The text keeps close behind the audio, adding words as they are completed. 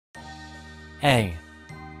A.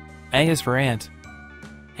 A is for ant.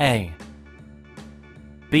 A.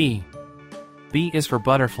 B. B is for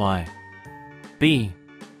butterfly. B.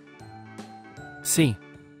 C.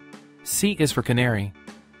 C is for canary.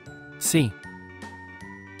 C.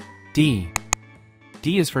 D.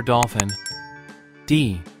 D is for dolphin.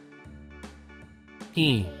 D.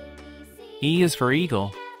 E. E is for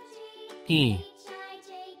eagle. E.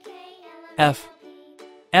 F.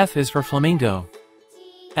 F is for flamingo.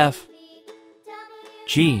 F.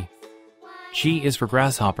 G. G is for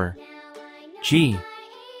grasshopper. G.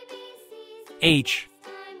 H.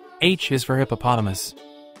 H is for hippopotamus.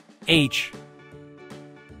 H.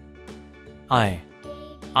 I.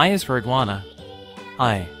 I is for iguana.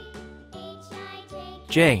 I.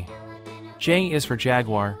 J. J is for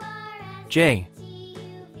jaguar. J.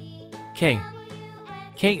 K.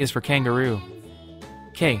 K is for kangaroo.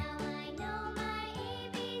 K.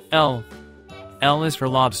 L. L is for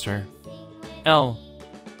lobster. L.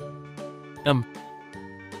 M.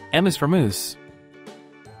 M is for moose.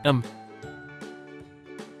 M.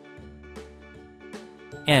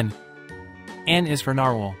 N. N is for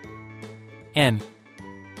narwhal. N.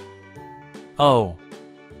 O.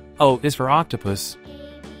 O is for octopus.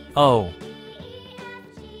 O.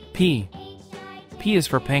 P. P is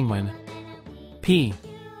for penguin. P.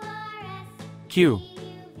 Q.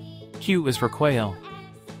 Q is for quail.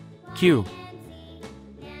 Q.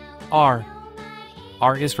 R.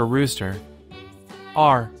 R is for rooster.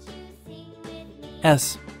 R.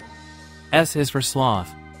 S. S is for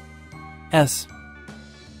sloth. S.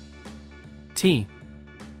 T.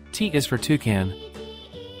 T is for toucan.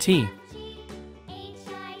 T.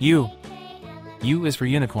 U. U is for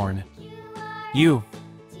unicorn. U.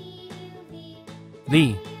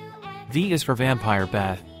 V. V is for vampire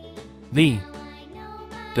bat. V.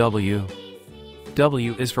 W.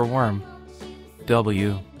 W is for worm.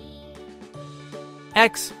 W.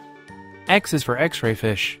 X. X is for x-ray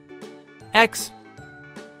fish. X.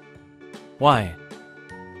 Y.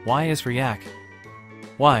 Y is for yak.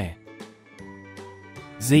 Y.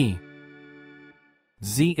 Z.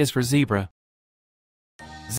 Z is for zebra.